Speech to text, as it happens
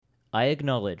I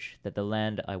acknowledge that the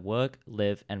land I work,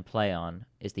 live, and play on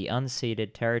is the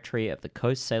unceded territory of the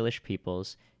Coast Salish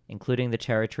peoples, including the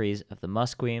territories of the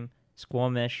Musqueam,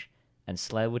 Squamish, and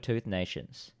Tsleil-Waututh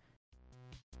nations.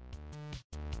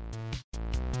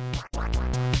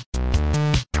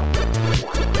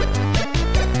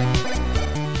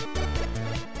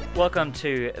 Welcome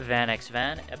to Van X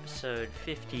Van, episode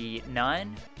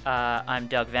 59. I'm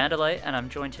Doug Vanderlei, and I'm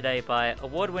joined today by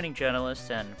award-winning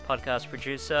journalist and podcast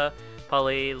producer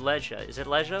Polly Leger. Is it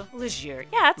Leger? Leger.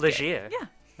 Yeah, it's Leger. good. Yeah.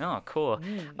 Oh, cool.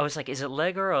 I was like, is it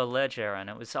Leger or Leger? And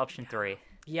it was option 3.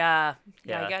 Yeah.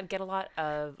 Yeah. I get a lot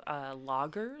of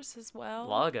loggers as well.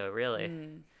 Lager, really.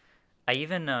 I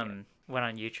even went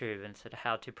on YouTube and said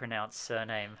how to pronounce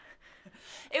surname.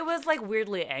 It was like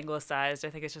weirdly anglicized.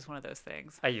 I think it's just one of those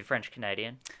things. Are you French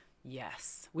Canadian?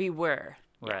 Yes, we were.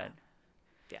 Right.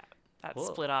 Yeah. That Cool.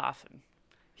 split off, and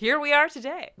here we are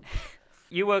today.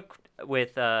 You work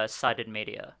with Cited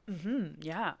Media.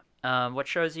 Yeah. What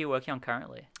shows are you working on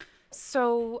currently?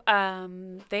 So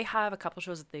they have a couple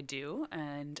shows that they do,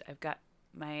 and I've got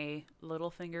my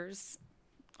little fingers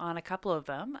on a couple of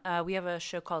them. We have a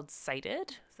show called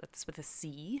Cited. That's with a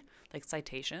C, like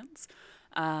citations.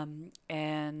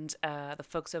 And the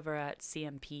folks over at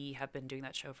CMP have been doing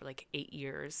that show for like 8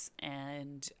 years,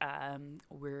 and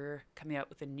we're coming out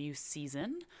with a new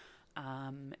season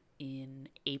in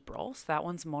April. So that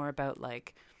one's more about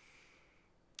like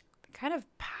kind of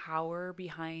power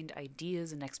behind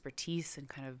ideas and expertise and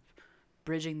kind of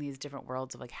bridging these different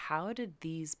worlds of like, how did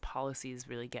these policies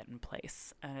really get in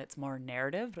place? And it's more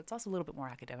narrative, but it's also a little bit more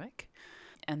academic.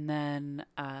 And then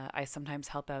I sometimes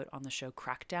help out on the show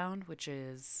Crackdown, which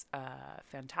is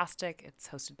fantastic. It's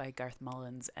hosted by Garth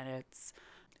Mullins, and it's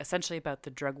essentially about the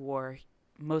drug war,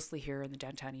 mostly here in the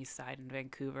downtown east side in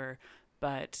Vancouver.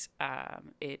 But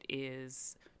it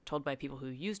is told by people who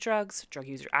use drugs, drug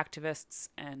user activists,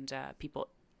 and people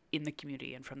in the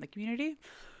community and from the community.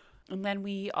 And then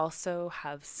we also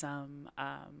have some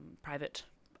private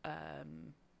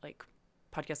like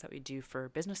podcasts that we do for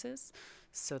businesses.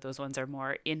 So those ones are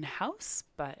more in-house,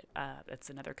 but it's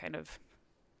another kind of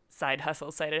side hustle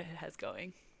Cited has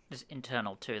going. Is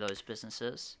internal to those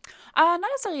businesses? Not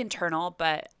necessarily internal,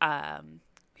 but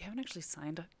we haven't actually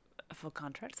signed a full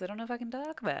contract, so I don't know if I can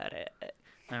talk about it.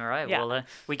 All right. Yeah. Well,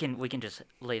 we can just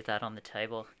leave that on the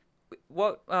table.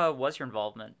 What was your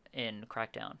involvement in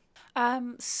Crackdown?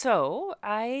 So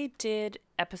I did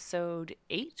episode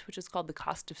 8, which is called The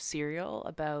Cost of Cereal,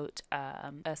 about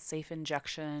a safe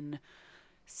injection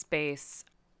space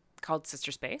called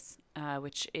Sister Space,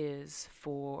 which is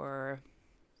for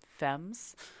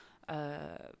femmes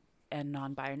and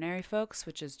non-binary folks,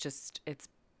 which is just, it's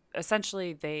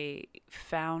essentially they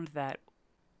found that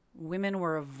women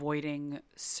were avoiding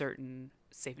certain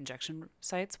safe injection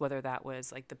sites, whether that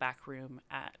was like the back room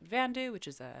at Vandu, which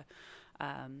is a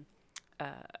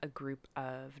group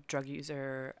of drug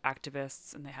user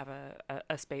activists, and they have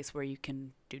a space where you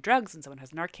can do drugs and someone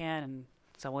has Narcan and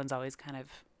someone's always kind of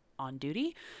on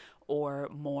duty, or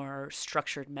more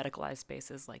structured medicalized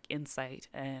spaces like Insight.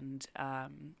 And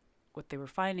what they were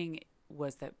finding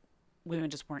was that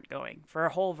women just weren't going for a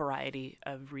whole variety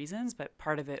of reasons, but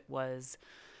part of it was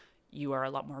you are a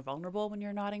lot more vulnerable when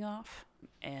you're nodding off,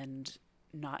 and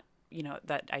not, you know,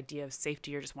 that idea of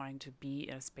safety or just wanting to be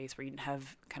in a space where you didn't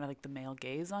have kind of like the male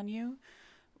gaze on you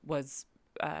was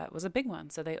a big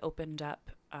one. So they opened up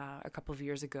a couple of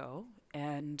years ago,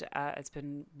 and it's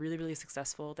been really, really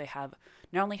successful. They have,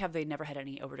 not only have they never had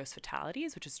any overdose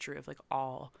fatalities, which is true of like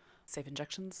all safe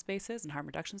injection spaces and harm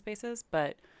reduction spaces,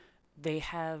 but they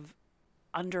have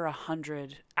under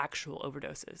 100 actual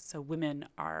overdoses. So women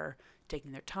are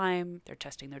taking their time, they're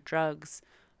testing their drugs,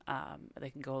 they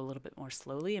can go a little bit more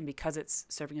slowly, and because it's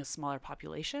serving a smaller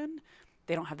population,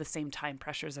 they don't have the same time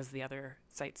pressures as the other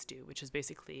sites do, which is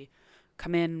basically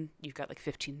come in, you've got like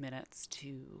 15 minutes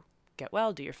to get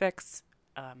well, do your fix,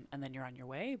 and then you're on your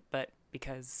way. But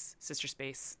because Sister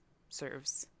Space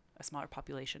serves a smaller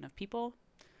population of people,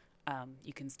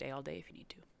 you can stay all day if you need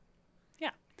to.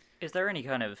 Yeah. Is there any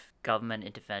kind of government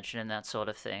intervention in that sort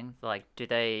of thing? Like, do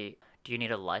you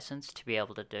need a license to be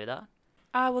able to do that?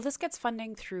 Well, this gets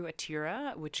funding through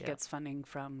Atira, which Yeah. gets funding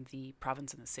from the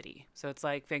province and the city. So it's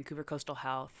like Vancouver Coastal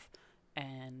Health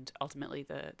and ultimately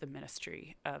the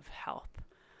Ministry of Health,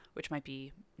 which might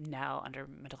be now under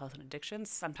mental health and addictions.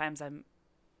 Sometimes I'm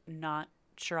not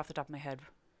sure off the top of my head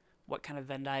what kind of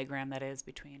Venn diagram that is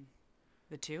between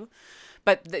the two,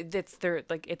 but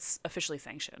it's officially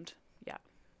sanctioned. Yeah.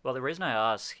 Well, the reason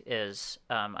I ask is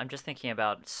I'm just thinking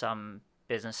about some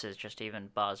businesses, just even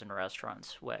bars and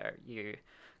restaurants, where you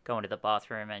go into the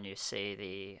bathroom and you see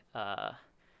the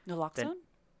Naloxone?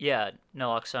 Yeah,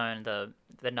 naloxone, the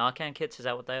Narcan kits, is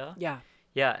that what they are? Yeah.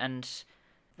 Yeah, and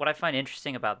what I find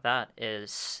interesting about that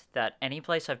is that any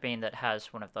place I've been that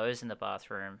has one of those in the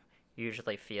bathroom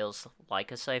usually feels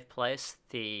like a safe place.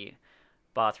 The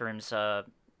bathrooms are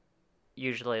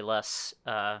usually less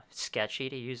sketchy,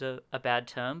 to use a bad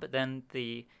term, but then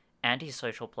the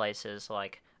antisocial places,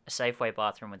 like a Safeway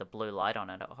bathroom with a blue light on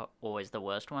it, are always the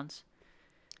worst ones.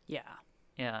 Yeah.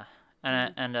 Yeah,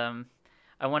 and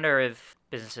I wonder if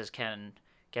businesses can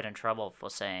get in trouble for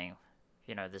saying,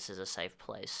 this is a safe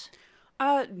place.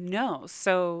 No.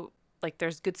 So like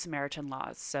there's Good Samaritan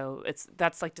laws. So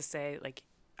that's like to say like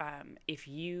if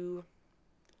you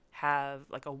have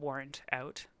like a warrant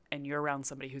out and you're around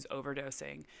somebody who's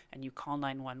overdosing and you call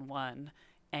 911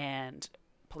 and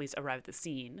police arrive at the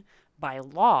scene, by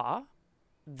law,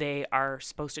 they are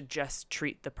supposed to just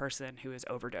treat the person who is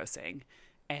overdosing,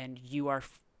 and you are,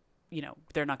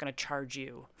 they're not going to charge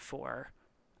you for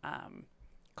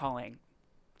calling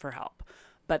for help.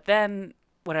 But then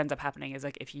what ends up happening is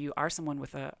like if you are someone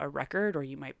with a record, or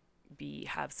you might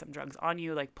have some drugs on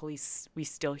you, like police, we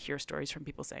still hear stories from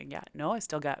people saying, yeah, no, I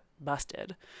still got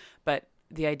busted. But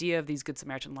the idea of these Good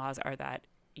Samaritan laws are that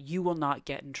you will not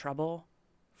get in trouble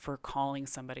for calling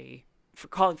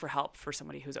for help for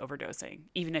somebody who's overdosing,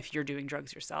 even if you're doing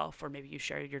drugs yourself, or maybe you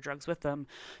share your drugs with them,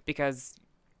 because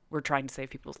we're trying to save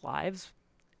people's lives.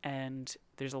 And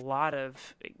there's a lot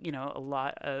of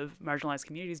marginalized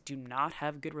communities do not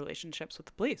have good relationships with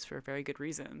the police for very good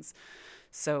reasons.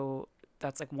 So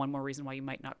that's like one more reason why you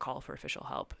might not call for official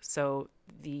help. So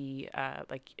the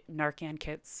like Narcan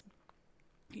kits,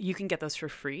 you can get those for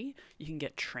free. You can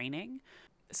get training.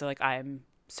 So like I'm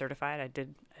certified. I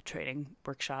did a training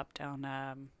workshop down,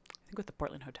 I think with the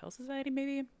Portland Hotel Society,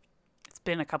 maybe. It's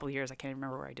been a couple of years. I can't even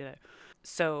remember where I did it.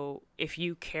 So if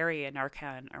you carry a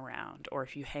Narcan around, or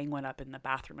if you hang one up in the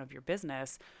bathroom of your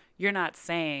business, you're not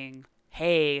saying,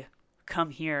 hey,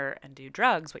 come here and do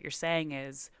drugs. What you're saying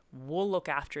is, we'll look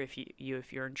after if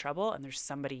you're in trouble, and there's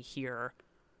somebody here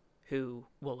who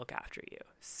will look after you.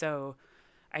 So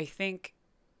I think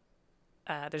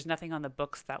there's nothing on the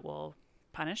books that will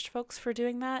punish folks for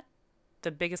doing that.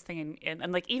 The biggest thing,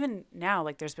 and like even now,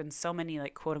 like there's been so many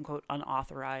like quote unquote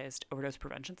unauthorized overdose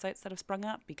prevention sites that have sprung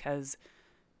up because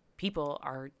people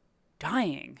are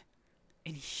dying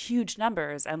in huge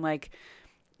numbers, and like,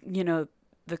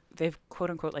 they've quote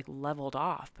unquote like leveled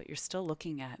off, but you're still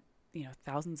looking at,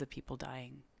 thousands of people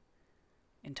dying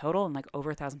in total, and like over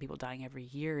 1,000 people dying every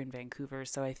year in Vancouver.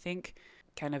 So I think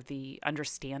kind of the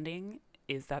understanding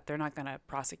is that they're not going to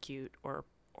prosecute or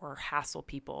hassle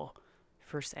people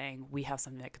for saying we have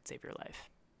something that could save your life.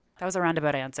 That was a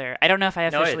roundabout answer. I don't know if I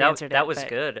officially answered it. That was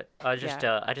good. I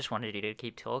just wanted you to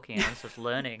keep talking. I was just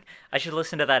learning. I should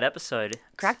listen to that episode.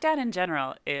 Crackdown in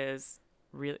general is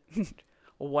really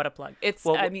what a plug. It's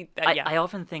I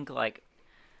often think like,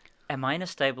 am I in a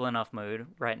stable enough mood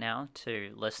right now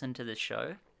to listen to this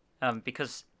show?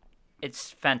 Because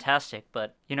it's fantastic,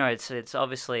 but it's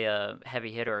obviously a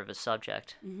heavy hitter of a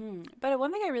subject. Mm-hmm. But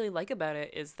one thing I really like about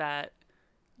it is that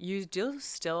you do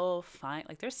still find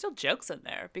like there's still jokes in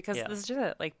there, because this is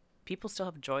just like people still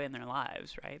have joy in their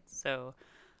lives, right? So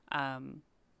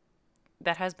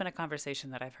that has been a conversation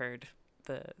that I've heard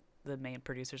the main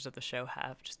producers of the show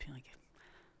have, just being like,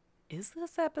 is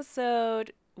this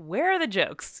episode, where are the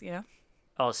jokes?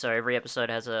 Oh, so every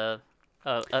episode has a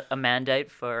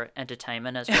mandate for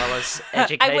entertainment as well as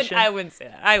education. I wouldn't say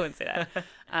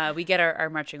that. We get our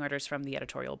marching orders from the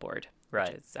editorial board, right?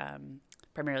 Which is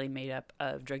primarily made up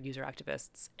of drug user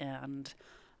activists and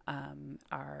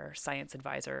our science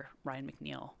advisor, Ryan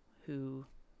McNeil, who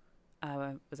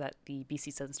was at the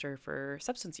BC Center for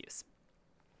Substance Use.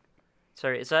 So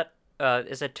is that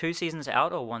 2 seasons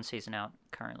out or 1 season out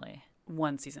currently?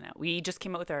 1 season out. We just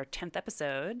came out with our 10th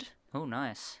episode. Oh,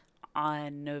 nice.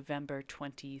 On November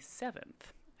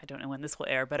 27th. I don't know when this will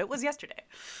air, but it was yesterday.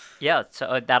 Yeah,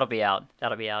 so that'll be out.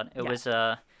 It was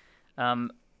I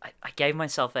gave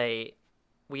myself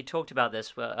we talked about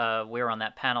this. We were on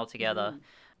that panel together,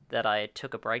 that I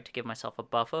took a break to give myself a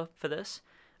buffer for this.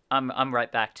 I'm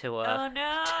right back to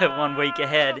to 1 week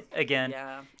ahead again.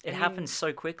 Yeah, it happened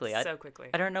so quickly. So quickly.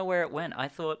 I don't know where it went. I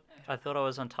thought I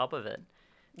was on top of it,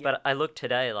 but I looked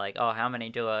today like, oh, how many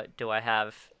do I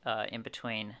have in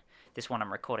between this one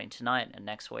I'm recording tonight and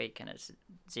next week, and it's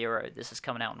 0. This is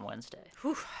coming out on Wednesday.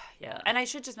 Whew. Yeah. And I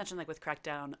should just mention, like with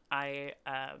Crackdown, I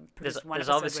produced one. There's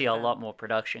obviously a lot more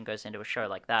production goes into a show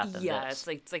like that than this.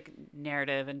 It's like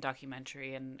narrative and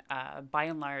documentary, and by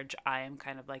and large, I am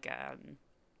kind of like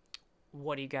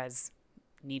what do you guys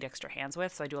need extra hands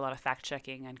with? So I do a lot of fact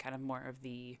checking and kind of more of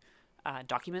the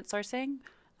document sourcing.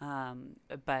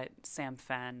 But Sam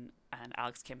Fenn and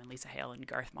Alex Kim and Lisa Hale and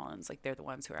Garth Mullins, like they're the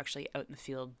ones who are actually out in the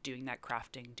field doing that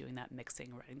crafting, doing that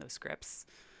mixing, writing those scripts.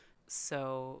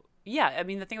 So yeah, I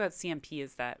mean, the thing about CMP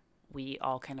is that we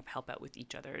all kind of help out with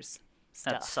each other's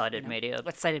stuff. That's Cited Media.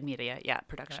 That's Cited Media, yeah,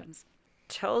 productions.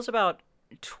 Tell us about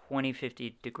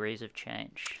 2050 Degrees of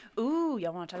Change. Ooh,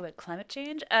 y'all want to talk about climate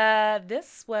change?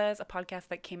 This was a podcast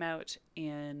that came out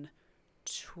in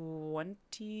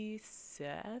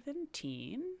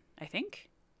 2017, I think.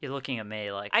 You're looking at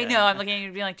me like... I know, I'm looking at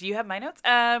you being like, do you have my notes?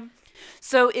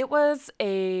 So it was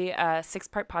a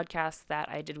 6-part podcast that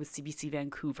I did with CBC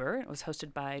Vancouver. It was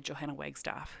hosted by Johanna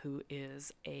Wagstaff, who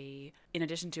is in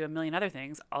addition to a million other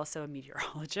things, also a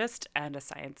meteorologist and a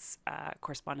science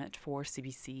correspondent for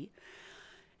CBC.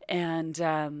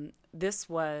 And this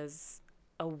was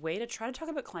a way to try to talk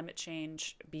about climate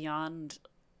change beyond...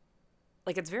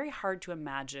 Like, it's very hard to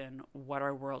imagine what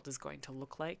our world is going to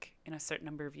look like in a certain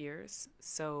number of years.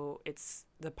 So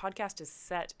the podcast is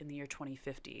set in the year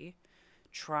 2050,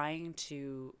 trying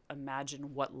to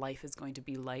imagine what life is going to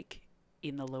be like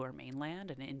in the Lower Mainland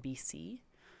and in BC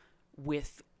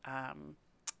with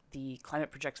the climate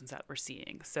projections that we're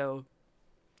seeing. So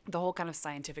the whole kind of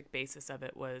scientific basis of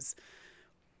it was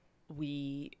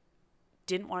we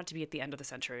didn't want it to be at the end of the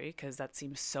century because that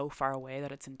seems so far away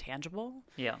that it's intangible.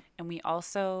 Yeah. And we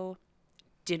also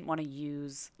didn't want to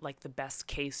use like the best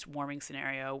case warming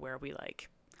scenario where we like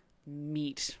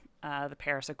meet the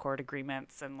Paris Accord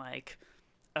agreements and like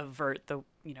avert the,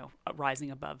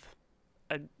 rising above,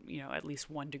 at least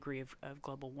 1 degree of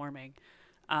global warming,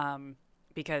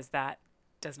 because that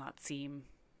does not seem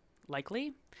likely.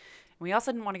 And we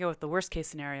also didn't want to go with the worst case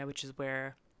scenario, which is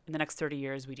where in the next 30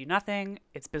 years, we do nothing.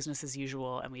 It's business as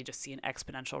usual, and we just see an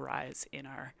exponential rise in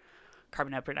our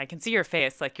carbon output. I can see your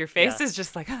face. Like, your face is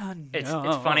just like, oh, no. It's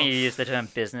funny you use the term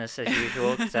business as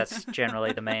usual, because that's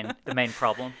generally the main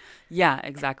problem. Yeah,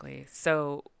 exactly.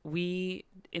 So we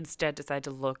instead decided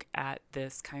to look at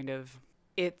this kind of...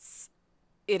 It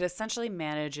essentially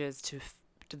manages to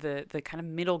the kind of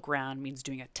middle ground means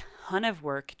doing a ton of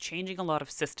work, changing a lot of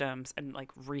systems, and,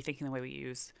 like, rethinking the way we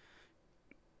use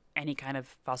any kind of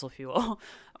fossil fuel,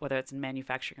 whether it's in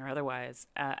manufacturing or otherwise,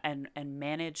 and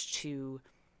manage to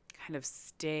kind of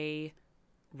stay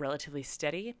relatively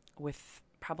steady with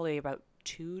probably about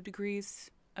 2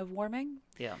 degrees of warming.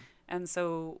 Yeah. And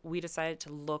so we decided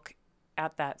to look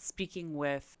at that, speaking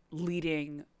with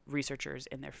leading researchers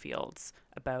in their fields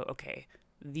about, okay,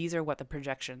 these are what the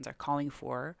projections are calling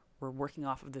for. We're working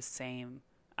off of the same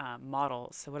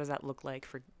model. So what does that look like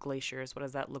for glaciers? What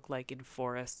does that look like in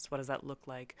forests? What does that look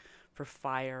like for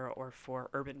fire or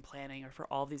for urban planning or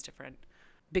for all these different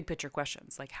big picture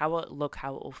questions? Like, how will it look?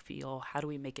 How it will feel? How do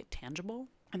we make it tangible?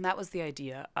 And that was the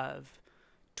idea of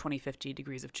 2050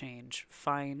 Degrees of Change.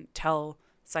 Tell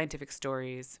scientific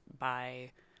stories by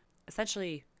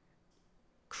essentially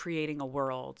creating a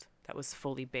world that was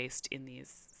fully based in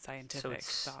these scientific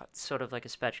thoughts. Sort of like a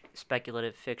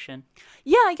speculative fiction.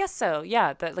 Yeah, I guess so.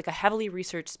 Yeah, like a heavily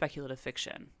researched speculative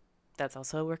fiction. That's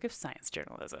also a work of science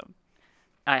journalism.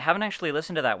 I haven't actually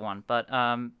listened to that one, but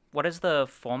what is the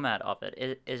format of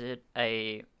it? Is it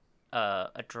a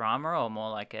drama or more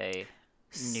like a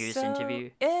news interview?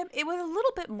 It was a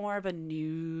little bit more of a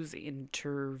news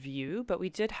interview, but we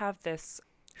did have this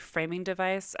framing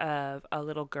device of a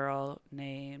little girl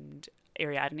named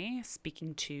Ariadne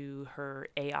speaking to her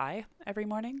AI every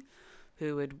morning,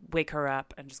 who would wake her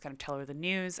up and just kind of tell her the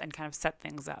news and kind of set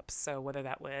things up. So whether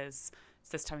that was, it's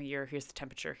this time of year, here's the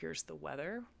temperature, here's the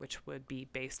weather, which would be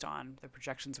based on the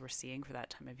projections we're seeing for that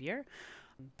time of year.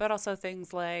 But also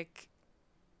things like,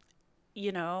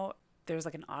 there's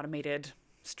like an automated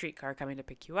streetcar coming to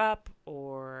pick you up,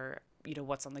 or,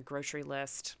 what's on the grocery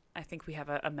list. I think we have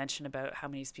a mention about how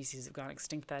many species have gone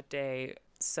extinct that day.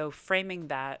 So framing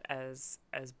that as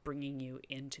bringing you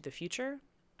into the future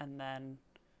and then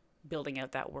building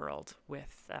out that world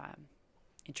with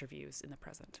interviews in the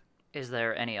present. Is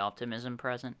there any optimism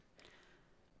present?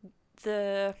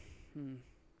 I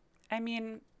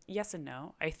mean, yes and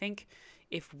no. I think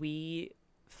if we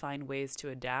find ways to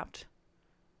adapt,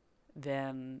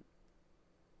 then...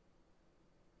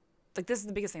 Like, this is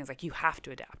the biggest thing, is like, you have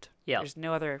to adapt. Yeah. There's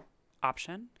no other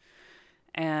option.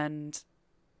 And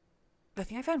the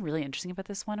thing I found really interesting about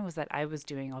this one was that I was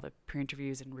doing all the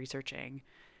pre-interviews and researching,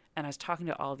 and I was talking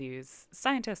to all these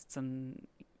scientists and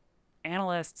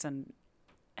analysts, and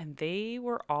they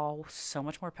were all so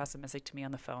much more pessimistic to me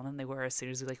on the phone than they were as soon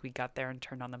as we got there and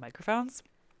turned on the microphones.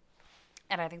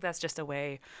 And I think that's just a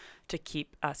way to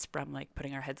keep us from like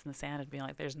putting our heads in the sand and being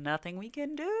like, there's nothing we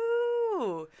can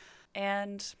do.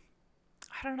 And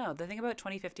I don't know. The thing about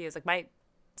 2050 is like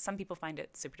some people find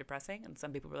it super depressing, and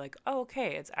some people were like, oh,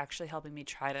 okay, it's actually helping me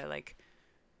try to like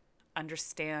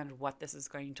understand what this is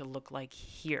going to look like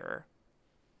here,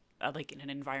 like in an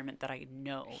environment that I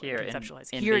know Here and in conceptualize.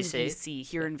 in Here BC? in BC,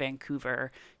 here in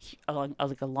Vancouver,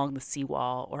 along the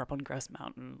seawall or up on Grouse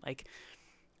Mountain, like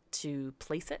to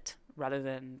place it rather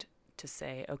than to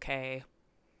say, okay,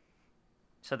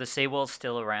 So the seawall's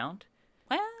still around?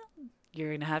 well,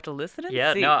 you're gonna have to listen and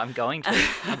Yeah, see. no, I'm going to.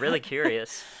 I'm really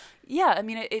curious. Yeah, I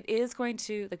mean, it is going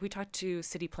to, like, we talked to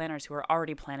city planners who are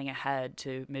already planning ahead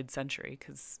to mid-century,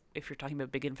 because if you're talking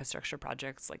about big infrastructure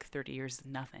projects, like 30 years is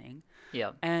nothing.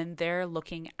 Yeah. And they're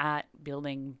looking at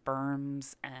building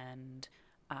berms and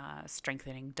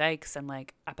strengthening dikes. And,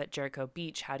 like, up at Jericho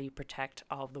Beach, how do you protect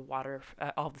all of the water,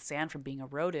 all of the sand from being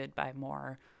eroded by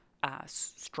more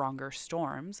stronger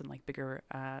storms and, like, bigger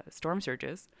storm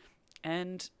surges?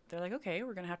 And they're like, okay,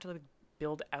 we're going to have to like,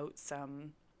 build out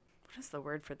some... What is the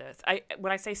word for this?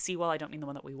 When I say seawall, I don't mean the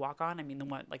one that we walk on. I mean the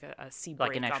one like a sea break,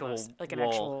 Like an actual almost. Like an wall.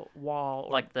 actual wall,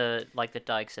 or Like the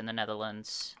dikes in the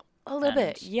Netherlands. a little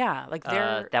bit. and, Yeah, like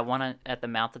they're that one at the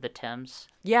mouth of the Thames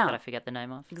that yeah, I forget the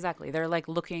name of. exactly. They're like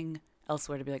looking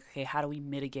elsewhere to be like, okay, how do we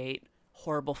mitigate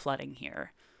horrible flooding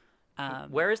here?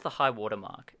 Where is the high water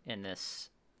mark in this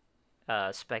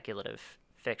speculative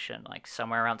fiction? Like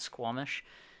somewhere around Squamish?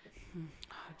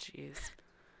 Oh, jeez.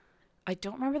 I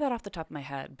don't remember that off the top of my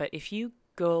head, but if you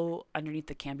go underneath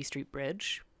the Cambie Street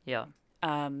Bridge, Yeah.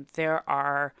 there's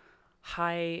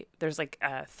like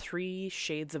 3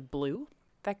 shades of blue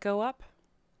that go up,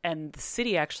 and the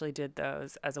city actually did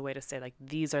those as a way to say like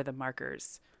these are the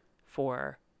markers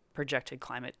for projected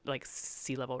climate, like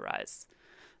sea level rise.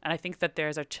 And I think that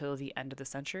theirs are till the end of the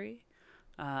century,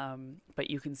 but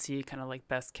you can see kind of like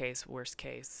best case, worst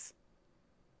case.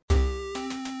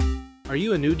 Are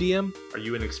you a new DM? Are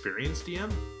you an experienced DM?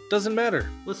 Doesn't matter.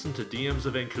 Listen to DMs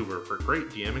of Vancouver for great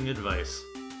DMing advice.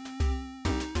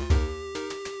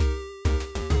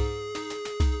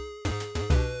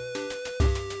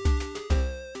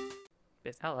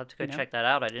 I'll have to go You know? check that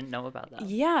out. I didn't know about that.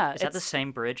 Yeah, Is that the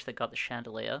same bridge that got the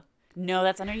chandelier? No,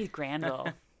 that's underneath Granville.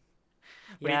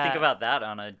 What do you think about that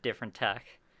on a different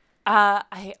tack?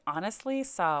 I honestly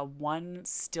saw one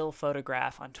still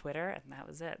photograph on Twitter, and that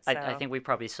was it. So, I think we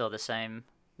probably saw the same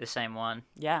one.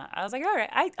 yeah, I was like, all right.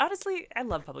 I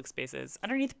love public spaces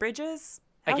underneath bridges.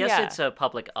 I Hell guess yeah. it's a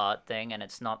public art thing, and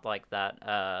it's not like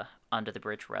that Under the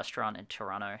Bridge restaurant in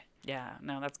Toronto. Yeah,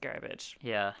 no, that's garbage.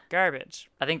 Yeah. Garbage.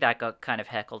 I think that got kind of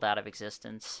heckled out of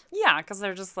existence. Yeah, because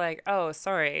they're just like, oh,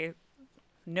 sorry,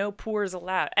 no pours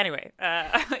allowed. Anyway,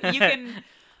 you can.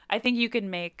 I think you can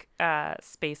make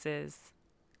spaces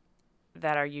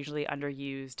that are usually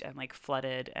underused and like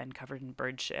flooded and covered in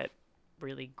bird shit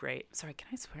really great. Sorry, can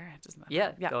I swear? It doesn't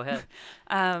matter. Yeah, go ahead.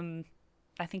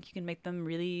 I think you can make them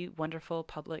really wonderful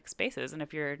public spaces. And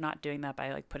if you're not doing that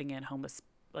by like putting in homeless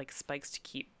like spikes to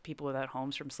keep people without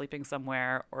homes from sleeping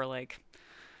somewhere, or like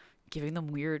giving them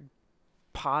weird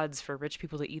pods for rich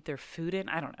people to eat their food in,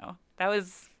 I don't know. That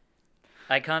was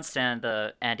I can't stand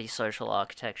the antisocial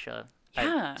architecture.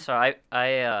 Yeah.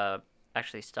 I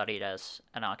actually studied as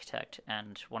an architect,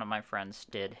 and one of my friends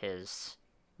did his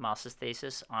master's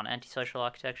thesis on antisocial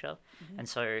architecture. And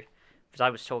so, because I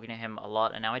was talking to him a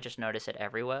lot, and now I just notice it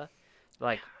everywhere.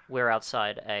 Like, we're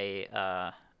outside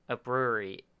a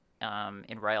brewery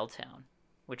in Railtown,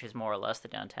 which is more or less the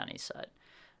downtown east side.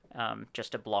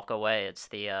 Just a block away, it's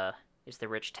the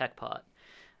rich tech part.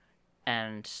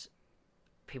 And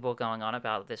people going on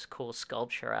about this cool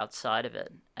sculpture outside of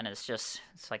it, and it's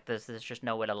like there's just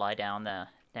nowhere to lie down there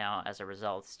now as a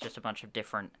result. It's just a bunch of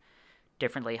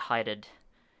differently heighted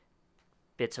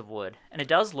bits of wood, and it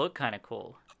does look kind of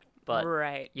cool, but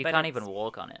right. you But can't it's- even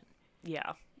walk on it.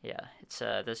 Yeah. Yeah, it's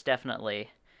there's definitely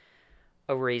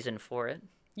a reason for it.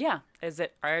 Yeah. Is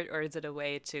it art, or is it a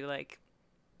way to like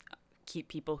keep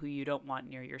people who you don't want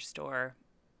near your store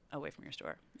away from your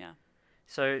store? Yeah.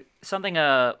 So something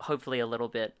hopefully a little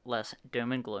bit less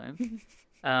doom and gloom.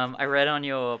 I read on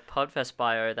your Podfest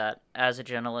bio that as a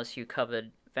journalist you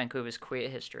covered Vancouver's queer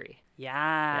history.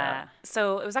 Yeah.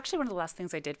 So it was actually one of the last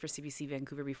things I did for CBC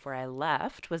Vancouver before I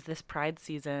left was this Pride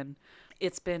season.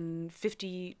 It's been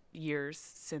 50 years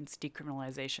since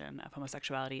decriminalization of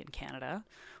homosexuality in Canada.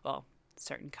 Well,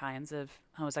 certain kinds of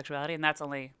homosexuality, and that's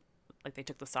only like they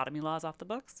took the sodomy laws off the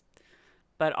books.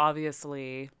 But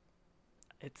obviously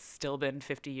it's still been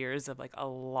 50 years of like a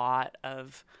lot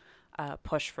of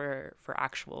push for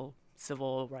actual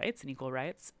civil rights and equal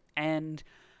rights. And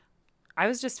I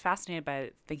was just fascinated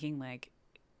by thinking like,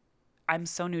 I'm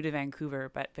so new to Vancouver,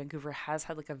 but Vancouver has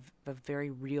had like a very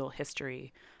real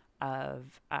history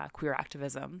of queer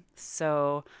activism.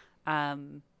 So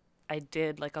I I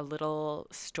did like a little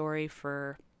story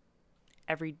for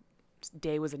every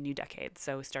day was a new decade.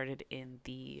 So we started in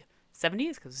the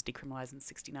 70s because it was decriminalized in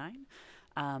 69,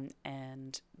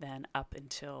 and then up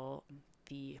until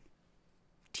the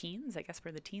teens. I guess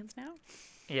we're the teens now.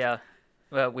 Yeah.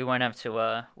 Well, we won't have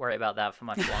to worry about that for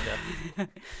much longer.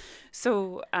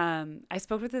 So I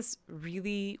spoke with this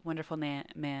really wonderful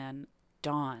man,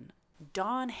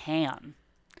 Don Ham.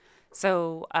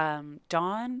 So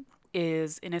Don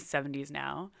is in his 70s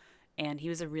now, and he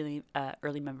was a really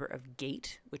early member of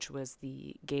GATE, which was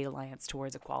the Gay Alliance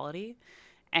Towards Equality.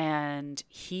 And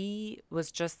he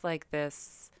was just like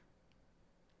this,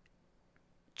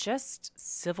 just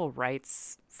civil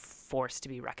rights force to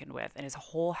be reckoned with. And his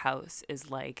whole house is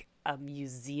like a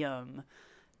museum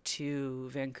to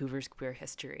Vancouver's queer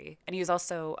history. And he was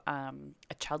also a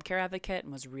childcare advocate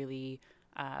and was really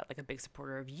like a big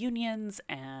supporter of unions.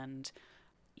 And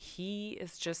he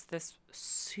is just this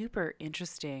super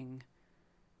interesting,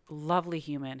 lovely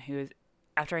human who,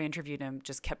 after I interviewed him,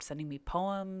 just kept sending me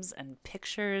poems and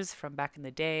pictures from back in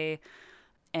the day.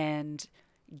 And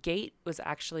GATE was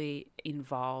actually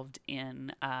involved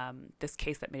in this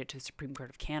case that made it to the Supreme Court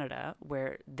of Canada,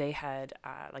 where they had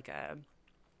like a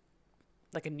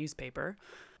newspaper,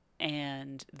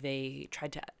 and they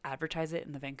tried to advertise it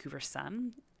in the Vancouver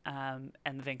Sun, and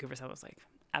the Vancouver Sun was like,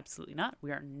 absolutely not.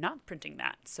 We are not printing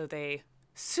that. So they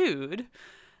sued.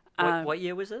 What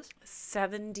year was this?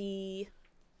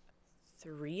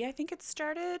 73, I think it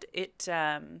started.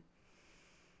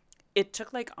 It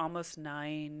took like almost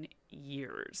 9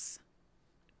 years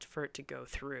for it to go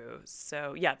through.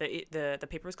 So yeah, the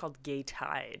paper was called Gay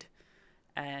Tide,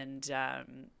 and they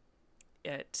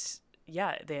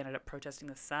ended up protesting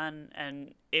the Sun,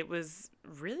 and it was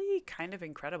really kind of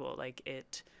incredible. Like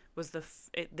it was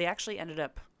they actually ended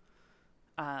up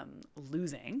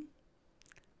losing,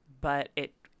 but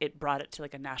it brought it to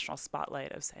like a national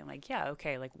spotlight of saying like, yeah,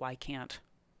 okay, like why can't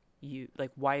you,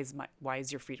 like why is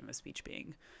your freedom of speech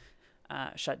being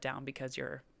shut down because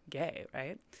you're gay,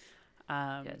 right?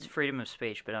 Yeah, it's freedom of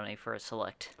speech, but only for a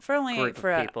select group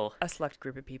of people. A select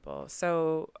group of people.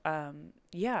 So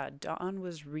Don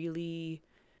was really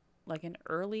like an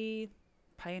early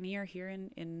pioneer here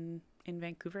in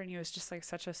Vancouver, and he was just like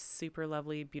such a super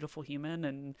lovely, beautiful human.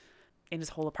 And in his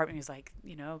whole apartment, he was like,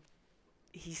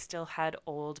 he still had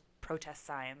old protest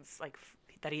signs like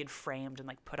that he had framed and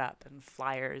like put up, and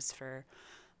flyers for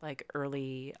like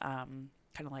early kind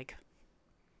of like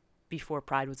before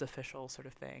Pride was official sort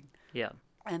of thing. Yeah.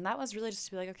 And that was really just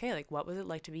to be like, okay, like what was it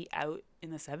like to be out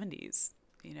in the 70s,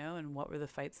 and what were the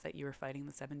fights that you were fighting in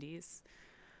the 70s?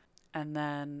 And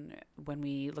then when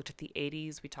we looked at the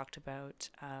 80s, we talked about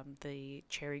the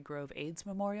Cherry Grove AIDS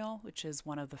Memorial, which is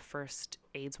one of the first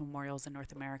AIDS memorials in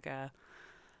North America.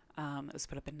 It was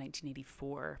put up in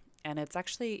 1984. And it's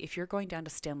actually, if you're going down to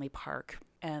Stanley Park,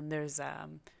 and there's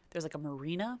like a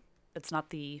marina. It's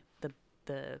not the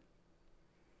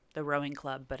rowing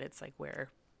club, but it's like where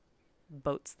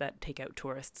boats that take out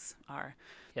tourists are.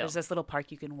 Yep. There's this little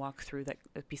park you can walk through that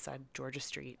beside Georgia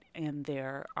Street, and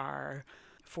there are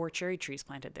 4 cherry trees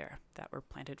planted there that were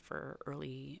planted for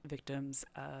early victims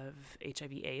of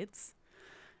HIV/AIDS.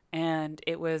 And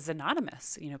it was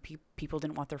anonymous. People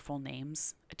didn't want their full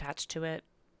names attached to it.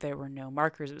 There were no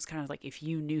markers. It was kind of like if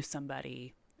you knew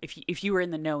somebody, if you were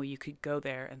in the know, you could go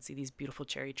there and see these beautiful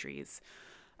cherry trees.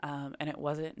 And it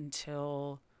wasn't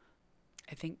until,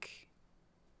 I think,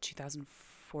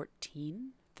 2014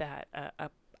 that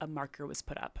a marker was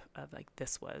put up of like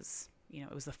this was,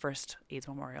 it was the first AIDS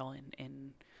memorial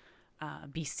in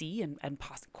BC and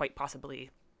quite possibly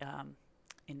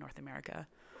in North America.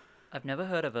 I've never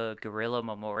heard of a gorilla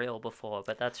memorial before,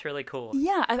 but that's really cool.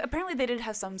 Yeah, apparently they did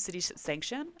have some city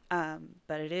sanction,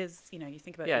 but it is, you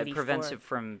think about 84. It prevents it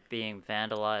from being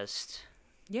vandalized,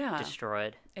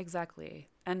 destroyed. Exactly.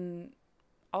 And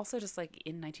also just like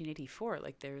in 1984,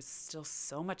 like there's still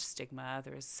so much stigma,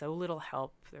 there's so little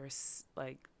help, there's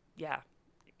like,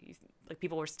 like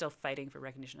people were still fighting for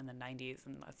recognition in the 90s,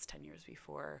 and that's 10 years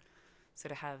before. So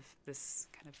to have this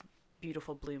kind of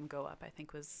beautiful bloom go up, I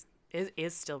think is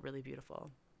still really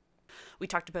beautiful. We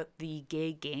talked about the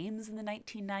Gay Games in the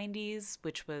 1990s,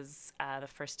 which was the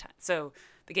first time. So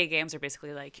the Gay Games are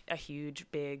basically like a huge,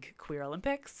 big queer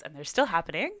Olympics, and they're still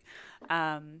happening.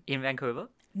 In Vancouver?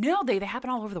 No, they happen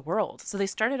all over the world. So they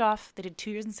started off, they did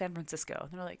 2 years in San Francisco,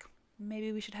 and they're like,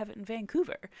 maybe we should have it in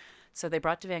Vancouver. So they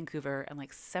brought to Vancouver, and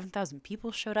like 7,000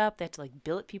 people showed up. They had to like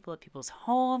billet people at people's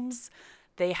homes.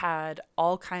 They had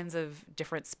all kinds of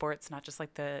different sports, not just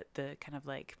like the kind of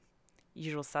like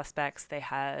usual suspects. They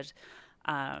had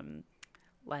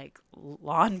like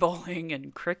lawn bowling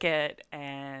and cricket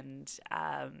and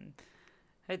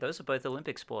Hey, those are both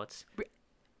Olympic sports. Re-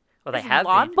 Well, they is have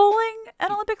lawn been. bowling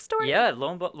an Olympic sport? Yeah,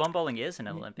 lawn bowling is an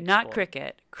Olympic Not sport.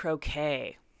 cricket,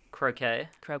 croquet. Croquet.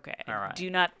 Croquet. All right. Do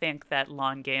not think that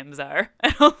lawn games are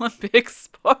an Olympic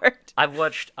sport. I've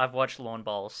watched lawn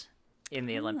bowls in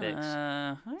the Olympics.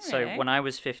 All So right. when I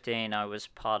was 15, I was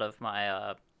part of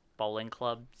my bowling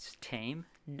club's team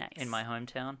Nice. in my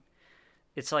hometown.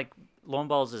 It's like lawn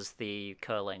bowls is the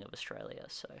curling of Australia,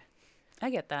 so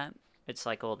I get that. it's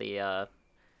like all the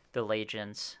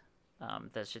legions.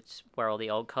 There's it's where all the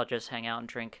old codgers hang out and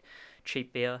drink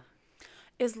cheap beer.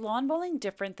 Is lawn bowling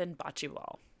different than bocce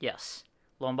ball? Yes,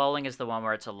 lawn bowling is the one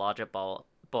where it's a larger ball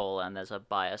and there's a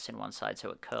bias in one side, so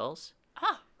it curls.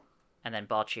 Ah, And then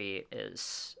bocce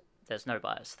is there's no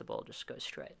bias; the ball just goes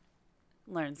straight.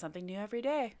 learn something new every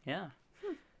day. Yeah.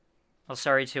 Well,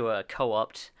 sorry to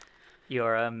co-opt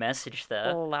your message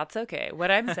there. Well, that's okay. What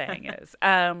I'm saying is,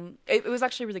 it was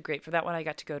actually really great for that one. I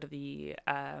got to go to the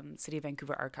City of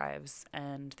Vancouver archives,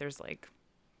 and there's like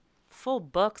full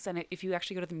books. And if you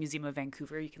actually go to the Museum of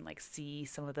Vancouver, you can like see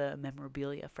some of the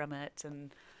memorabilia from it.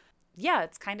 And yeah,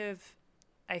 it's kind of,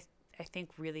 I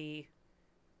think really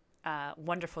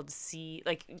wonderful to see.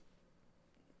 Like,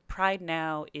 Pride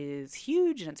now is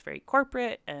huge and it's very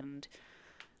corporate, and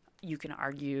you can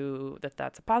argue that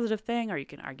that's a positive thing, or you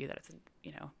can argue that it's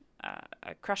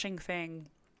a crushing thing.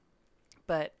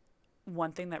 But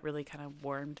one thing that really kind of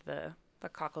warmed the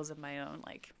cockles of my own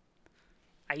like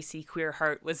icy queer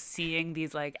heart was seeing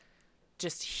these like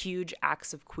just huge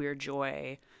acts of queer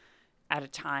joy at a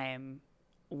time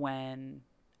when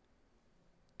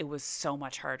it was so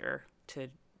much harder to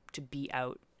be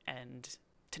out and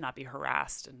to not be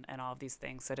harassed and all of these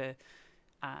things. So to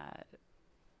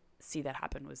see that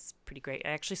happen was pretty great. I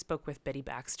actually spoke with Betty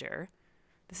Baxter.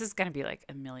 This is going to be like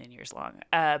a million years long.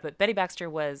 But Betty Baxter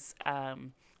was,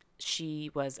 she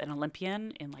was an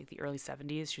Olympian in like the early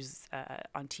 70s. She was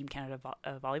on Team Canada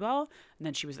volleyball. And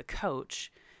then she was a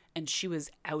coach, and she was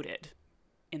outed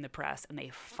in the press, and they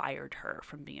fired her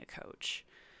from being a coach.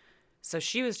 So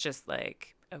she was just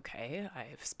like, okay,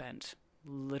 I've spent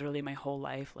literally my whole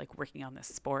life like working on this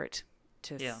sport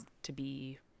to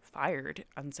be fired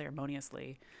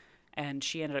unceremoniously. And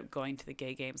she ended up going to the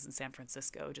gay games in San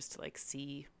Francisco just to like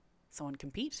see someone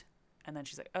compete. And then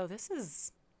she's like, oh, this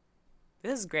is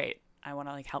great. I want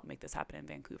to like help make this happen in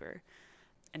Vancouver.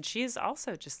 And she's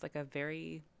also just like a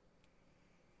very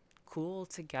cool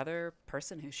together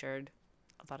person who shared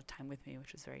a lot of time with me,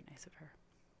 which was very nice of her.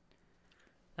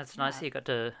 That's nice that you got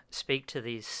to speak to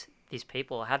these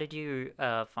people. How did you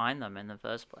find them in the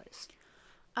first place?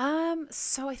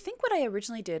 So I think what I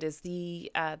originally did is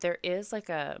there is like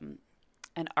an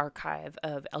archive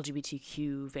of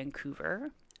LGBTQ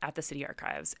Vancouver at the City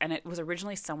Archives, and it was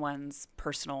originally someone's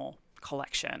personal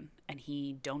collection, and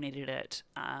he donated it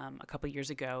a couple years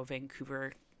ago.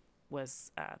 Vancouver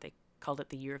was they called it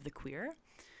the Year of the Queer.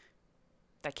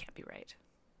 That can't be right.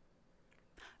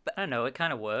 But I don't know, it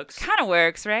kind of works. Kind of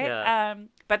works, right? Yeah.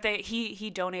 But he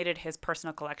donated his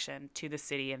personal collection to the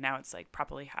city, and now it's like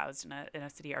properly housed in a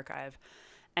city archive.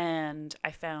 And I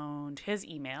found his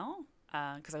email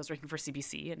because I was working for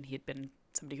CBC, and he had been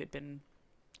somebody who had been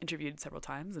interviewed several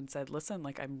times and said, "Listen,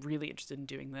 like I'm really interested in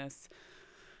doing this.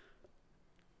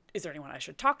 Is there anyone I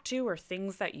should talk to, or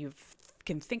things that you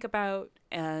can think about?"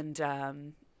 And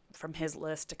from his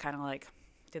list, to kind of like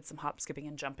did some hop, skipping,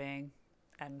 and jumping,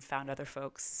 and found other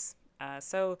folks.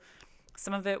 So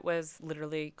some of it was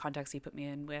literally contacts he put me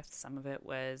in with. Some of it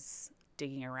was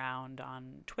digging around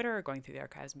on Twitter, going through the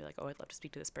archives and be like, oh, I'd love to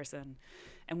speak to this person.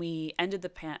 And we ended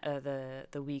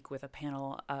the week with a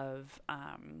panel of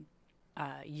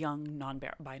young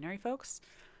non-binary folks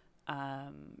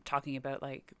talking about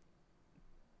like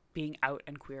being out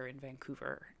and queer in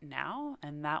Vancouver now.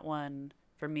 And that one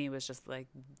for me was just like,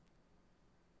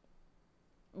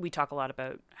 we talk a lot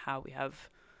about how we have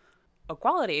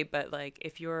equality, but like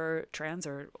if you're trans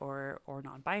or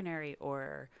non-binary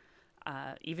or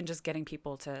even just getting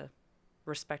people to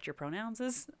respect your pronouns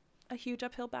is a huge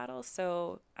uphill battle.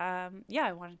 So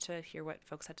I wanted to hear what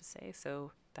folks had to say.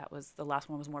 So that was the last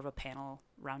one was more of a panel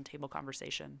roundtable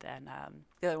conversation than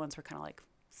the other ones were kind of like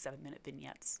 7-minute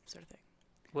vignettes sort of thing.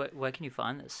 Where can you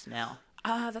find this now?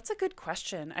 That's a good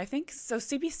question. I think so.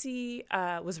 CBC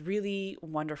was really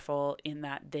wonderful in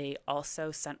that they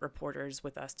also sent reporters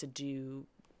with us to do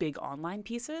big online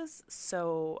pieces.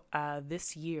 So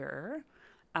this year,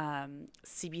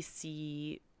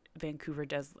 CBC Vancouver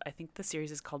does, I think the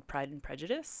series is called Pride and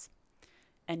Prejudice.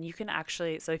 And you can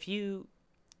actually, so if you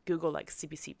Google like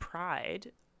CBC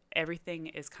Pride, everything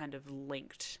is kind of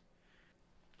linked.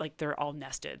 like they're all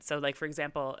nested. So like, for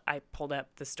example, I pulled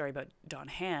up the story about Don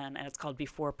Han, and it's called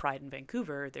Before Pride in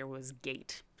Vancouver, there was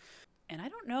GATE. And I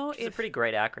don't know It's a pretty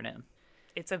great acronym.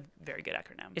 It's a very good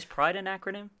acronym. Is Pride an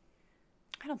acronym?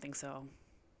 I don't think so.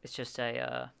 It's just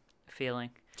a feeling.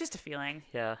 Just a feeling.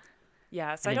 Yeah.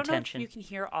 Yeah, so An I don't intention. know if you can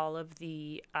hear all of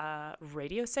the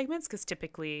radio segments, because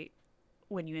typically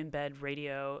when you embed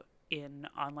radio in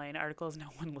online articles, no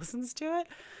one listens to it.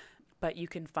 But you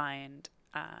can find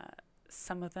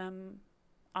some of them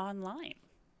online.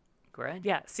 Great.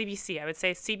 Yeah, CBC. I would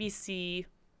say CBC,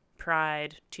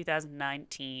 Pride,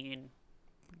 2019,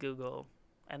 Google,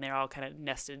 and they're all kind of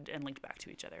nested and linked back to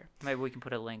each other. Maybe we can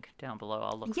put a link down below.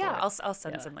 I'll look Yeah, for it. I'll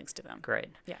send Yeah. some links to them. Great.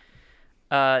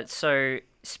 Yeah. So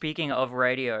speaking of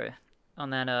radio, on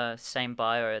that same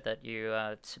bio that you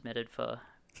submitted for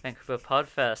Vancouver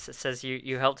Podfest, it says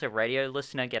you helped a radio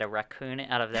listener get a raccoon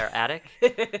out of their attic.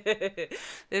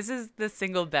 This is the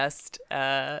single best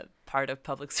part of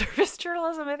public service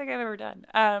journalism I think I've ever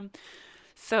done.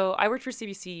 So I worked for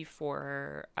CBC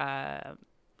for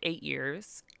 8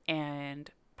 years, and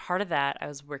part of that I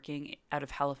was working out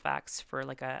of Halifax for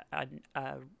like a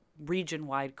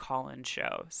region-wide call-in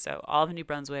show. So all of New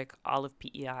Brunswick, all of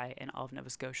PEI, and all of Nova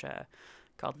Scotia,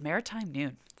 called Maritime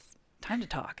Noon. It's time to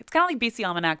talk. It's kind of like BC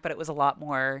Almanac, but it was a lot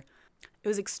more. It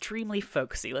was extremely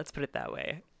folksy, let's put it that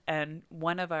way. And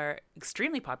one of our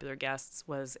extremely popular guests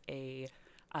was a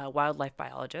wildlife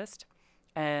biologist,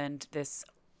 and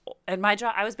my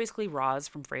job, I was basically Roz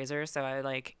from Fraser, so I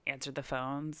like answered the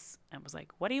phones and was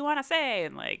like, "What do you want to say?"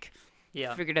 And like,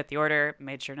 Yeah. figured out the order,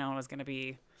 made sure no one was going to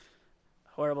be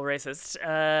horrible racist,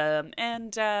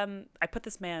 and I put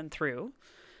this man through,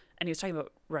 and he was talking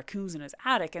about raccoons in his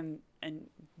attic, and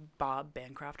Bob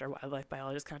Bancroft, our wildlife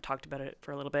biologist, kind of talked about it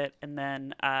for a little bit, and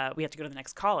then we had to go to the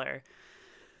next caller.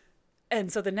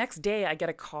 And so the next day I get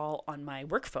a call on my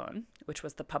work phone, which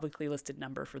was the publicly listed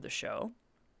number for the show.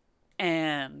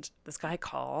 And this guy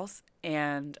calls,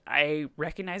 and I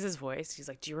recognize his voice. He's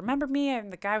like, "Do you remember me? I'm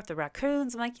the guy with the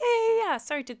raccoons." I'm like, yeah.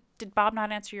 Sorry, did Bob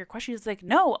not answer your question? He's like,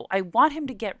 "No, I want him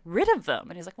to get rid of them."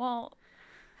 And he's like, "Well,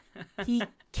 he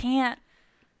can't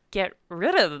get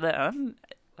rid of them.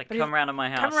 Like, But come around to my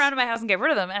house. Come around to my house and get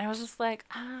rid of them." And I was just like,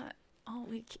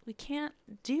 we can't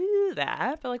do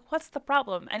that. But like, what's the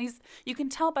problem? And you can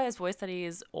tell by his voice that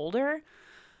he's older.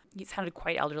 He sounded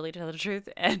quite elderly, to tell the truth.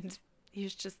 And he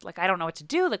was just like, "I don't know what to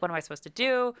do. Like, what am I supposed to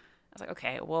do?" I was like,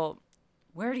 "Okay, well,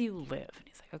 where do you live?" And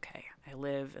he's like, "Okay, I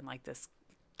live in like this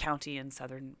county in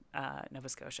southern Nova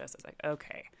Scotia." So I was like,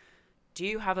 "Okay, do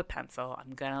you have a pencil?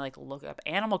 I'm gonna like look up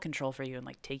animal control for you and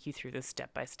like take you through this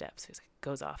step by step." So he's like,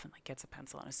 goes off and like gets a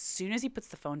pencil, and as soon as he puts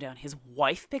the phone down, his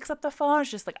wife picks up the phone.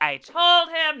 It's just like, "I told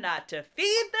him not to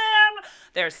feed them.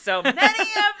 There's so many of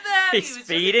them." He's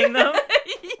feeding them?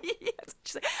 Yes.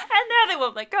 She's like, "And now they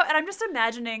won't let go." And I'm just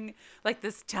imagining like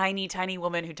this tiny, tiny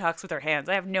woman who talks with her hands.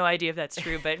 I have no idea if that's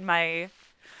true, but my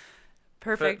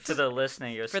perfect For the listener,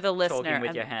 you're for the listener talking with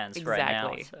and- your hands exactly.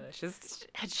 right now. So.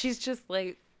 She's just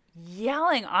like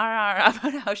yelling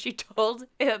about how she told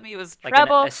him he was Like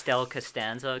trouble. an Estelle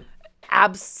Costanza.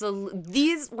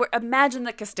 Absolutely. Imagine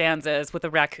the Costanzas with a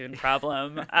raccoon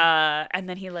problem. And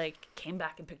then he like came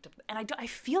back and picked up, and I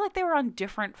feel like they were on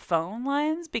different phone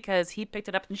lines, because he picked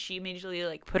it up and she immediately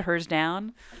like put hers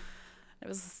down. It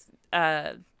was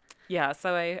yeah,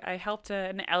 so I helped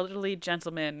an elderly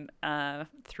gentleman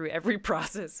through every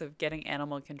process of getting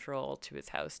animal control to his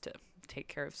house to take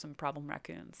care of some problem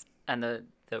raccoons. And the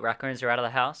raccoons are out of the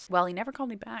house? Well, he never called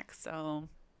me back, so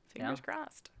fingers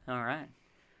crossed. All right.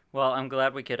 Well, I'm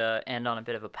glad we could end on a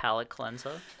bit of a palate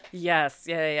cleanser. Yes,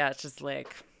 yeah. It's just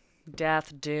like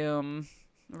death, doom,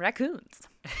 raccoons.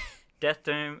 Death,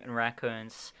 doom, and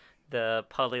raccoons. The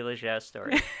Polly Leger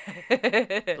story.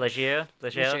 Leger?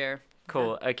 Leger.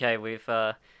 Cool. Okay, we've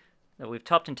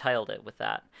topped and tailed it with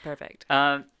that. Perfect.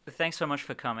 Thanks so much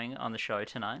for coming on the show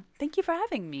tonight. Thank you for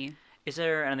having me. Is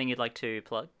there anything you'd like to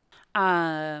plug?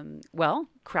 Well,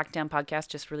 Crackdown Podcast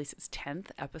just released its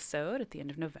 10th episode at the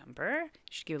end of November. You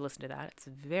should give a listen to that. It's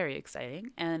very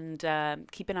exciting. And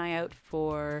keep an eye out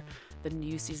for the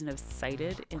new season of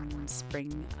Cited in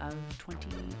spring of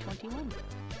 2021.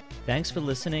 Thanks for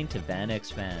listening to Van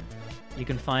X Van. You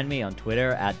can find me on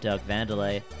Twitter at Doug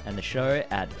Vanderlei and the show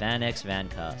at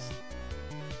VanXVancast.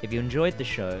 If you enjoyed the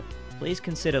show, please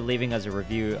consider leaving us a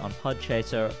review on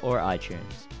Podchaser or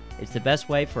iTunes. It's the best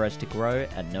way for us to grow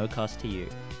at no cost to you.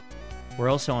 We're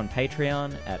also on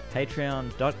Patreon at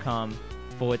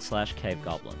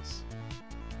patreon.com/cavegoblins.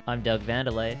 I'm Doug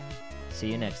Vanderlei.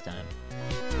 See you next time.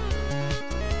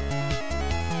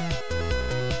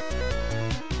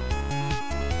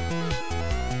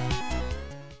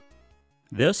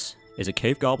 This is a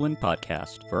Cave Goblin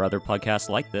podcast. For other podcasts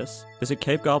like this, visit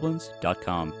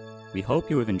cavegoblins.com. We hope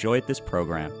you have enjoyed this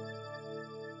program.